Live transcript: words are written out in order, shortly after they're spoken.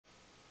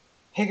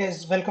Hey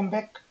guys, welcome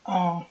back.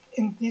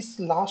 In this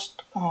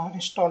last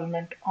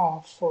installment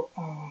of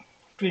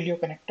Twilio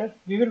connector,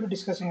 we will be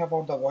discussing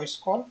about the voice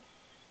call.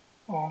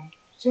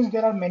 Since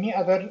there are many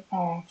other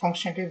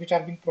functionalities which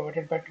are being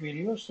provided by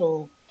Twilio,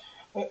 so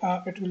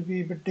it will be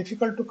a bit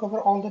difficult to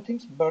cover all the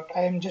things, but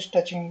I am just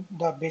touching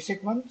the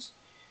basic ones.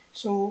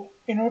 So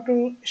in order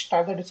to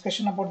start the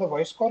discussion about the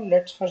voice call,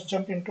 let's first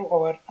jump into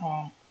our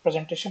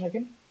presentation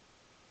again.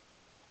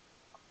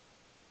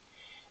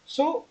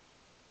 So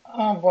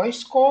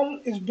voice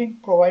call is being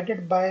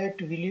provided by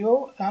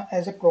Twilio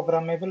as a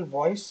programmable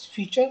voice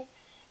feature,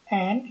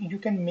 and you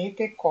can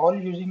make a call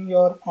using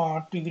your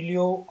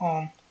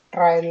Twilio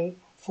trial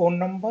phone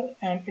number,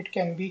 and it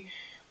can be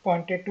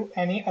pointed to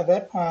any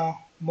other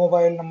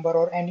mobile number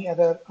or any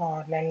other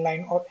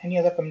landline or any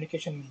other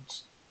communication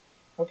means.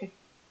 Okay,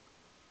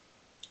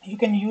 you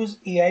can use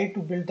AI to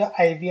build the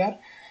IVR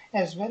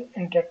as well,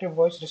 interactive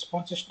voice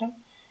response system.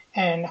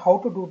 And how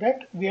to do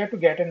that? We have to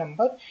get a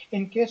number.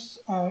 In case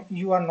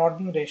you are not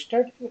being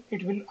registered,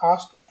 it will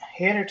ask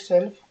here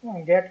itself,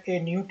 get a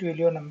new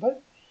Twilio number.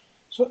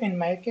 So in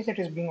my case, it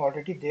is being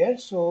already there.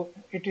 So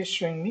it is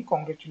showing me,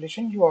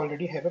 congratulations, you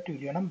already have a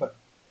Twilio number.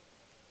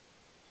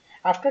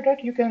 After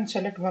that, you can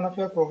select one of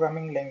your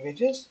programming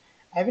languages.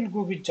 I will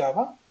go with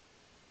Java.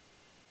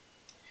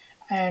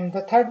 And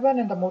the third one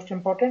and the most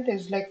important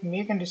is like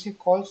make and receive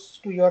calls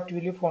to your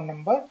Twilio phone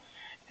number,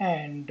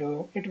 and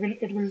it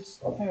will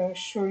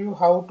show you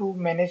how to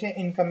manage an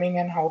incoming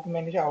and how to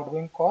manage an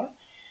outgoing call.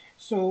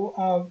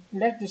 So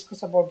let's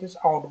discuss about this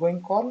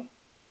outgoing call.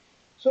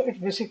 So it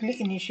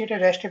basically initiate a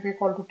REST API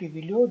call to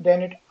Twilio,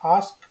 then it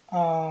asks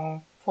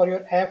for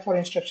your app for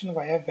instruction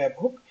via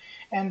webhook,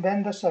 and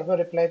then the server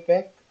reply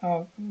back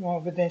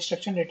with the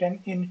instruction written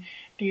in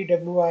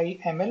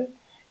TWIML.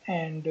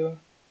 And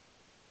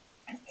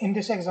in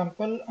this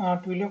example,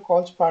 Twilio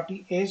calls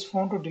party A's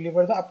phone to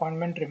deliver the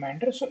appointment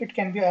reminder. So it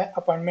can be an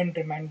appointment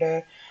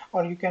reminder,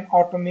 or you can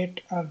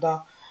automate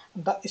the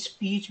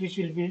speech which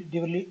will be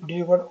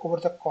delivered over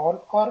the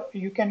call, or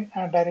you can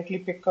directly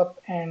pick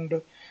up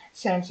and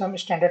send some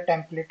standard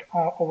template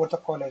over the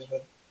call as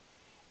well.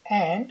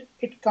 And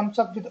it comes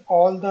up with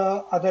all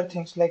the other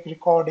things like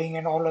recording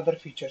and all other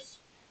features.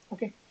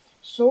 Okay,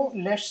 so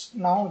let's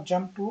now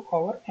jump to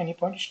our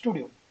Anypoint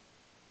Studio.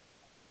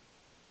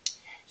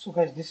 So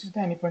guys, this is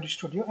the Anypoint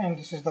Studio, and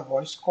this is the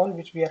voice call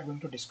which we are going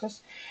to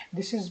discuss.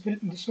 This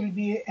will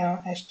be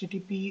a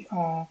HTTP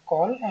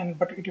call, and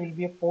but it will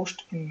be a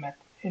post in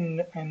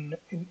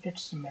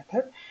its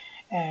method.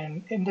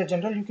 And in the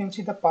general, you can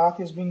see the path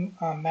is being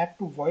mapped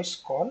to voice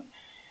call.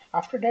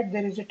 After that,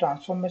 there is a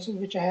transform message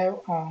which I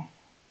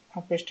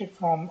have pasted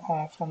from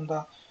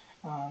the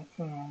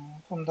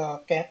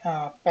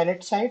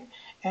palette side,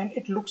 and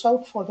it looks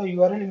out for the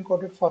URL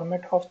encoded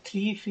format of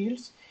three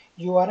fields: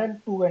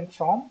 URL, to, and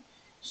from.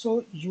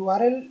 So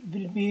URL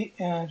will be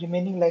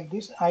remaining like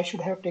this. I should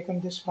have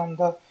taken this from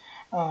the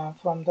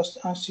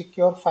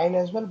secure file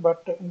as well,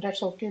 but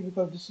that's okay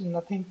because this is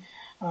nothing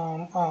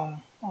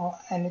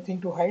anything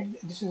to hide.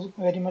 This is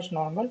very much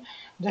normal.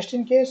 Just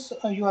in case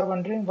you are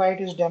wondering why it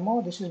is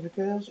demo, this is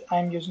because I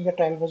am using the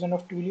trial version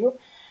of Twilio.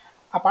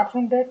 Apart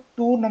from that,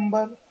 two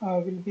number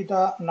will be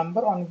the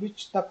number on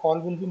which the call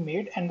will be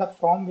made, and the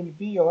from will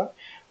be your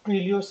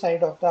Twilio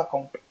side of the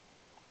account.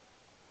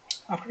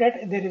 After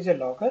that, there is a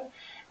logger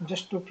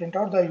just to print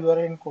out the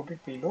URL encoded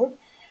payload.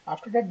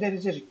 After that, there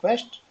is a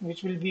request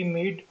which will be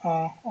made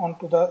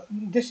onto the.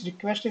 This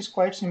request is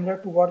quite similar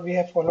to what we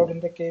have followed in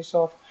the case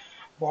of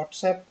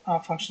WhatsApp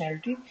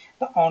functionality.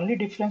 The only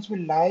difference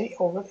will lie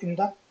over in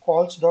the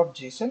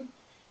calls.json.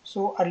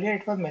 So earlier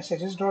it was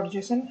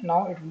messages.json,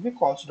 now it will be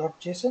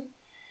calls.json,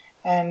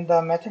 and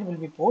the method will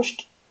be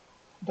post.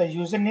 The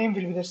username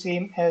will be the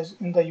same as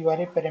in the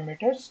URL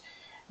parameters,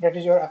 that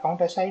is your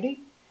account SID,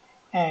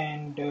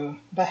 and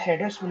the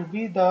headers will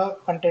be the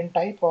content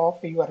type of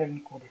URL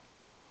encoded.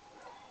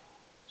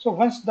 So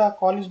once the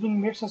call is being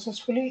made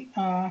successfully,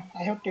 I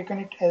have taken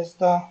it as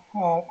the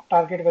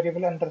target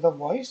variable under the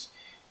voice.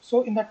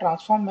 So in the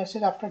transform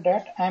message after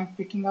that, I am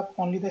picking up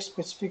only the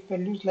specific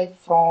values like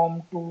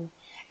from, to,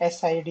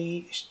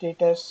 SID,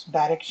 status,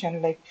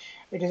 direction, like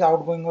it is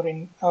outgoing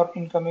or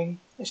incoming,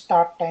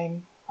 start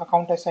time,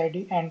 account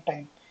SID, and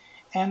time.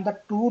 And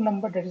the to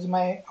number, that is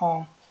my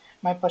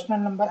personal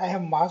number, I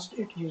have masked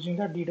it using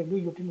the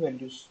DW util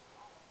values.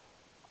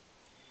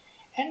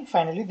 And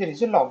finally, there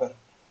is a logger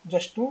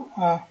just to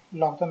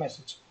log the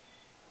message.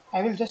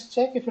 I will just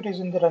check if it is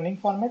in the running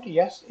format.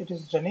 Yes, it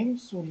is running.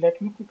 So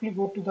let me quickly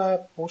go to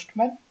the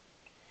postman,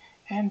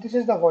 and this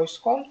is the voice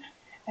call.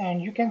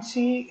 And you can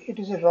see it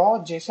is a raw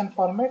JSON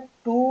format.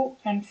 To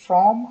and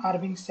from are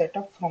being set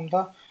up from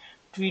the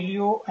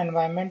Twilio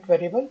environment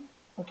variable.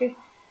 Okay.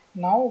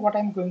 Now what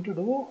I'm going to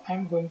do,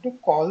 I'm going to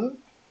call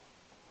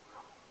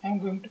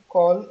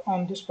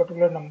on this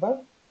particular number.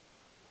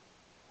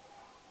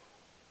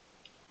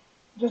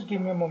 Just give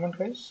me a moment,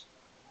 guys.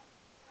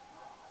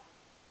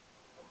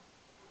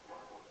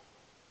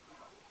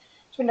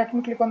 So let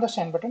me click on the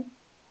send button.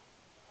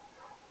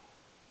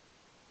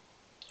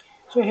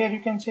 So here you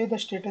can say the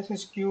status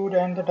is queued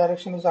and the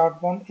direction is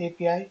outbound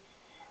API.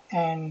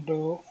 and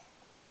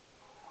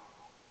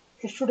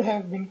it should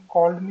have been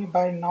called me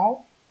by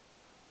now,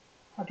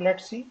 but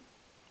let's see.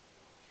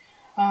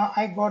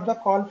 I got the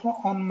call from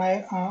on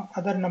my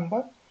other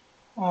number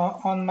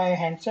on my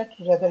handset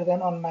rather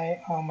than on my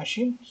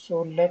machine.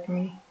 So let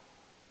me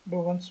do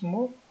once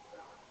more.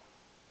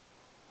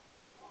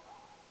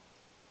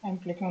 I'm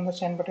clicking on the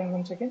send button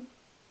once again.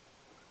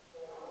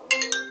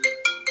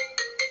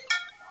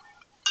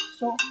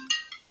 So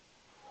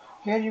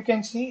here you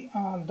can see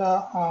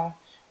the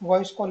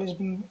voice call is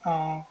being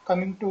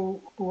coming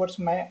towards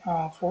my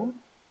phone.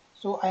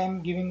 So I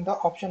am giving the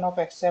option of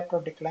accept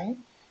or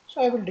decline.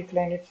 So I will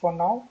decline it for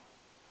now,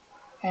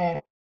 and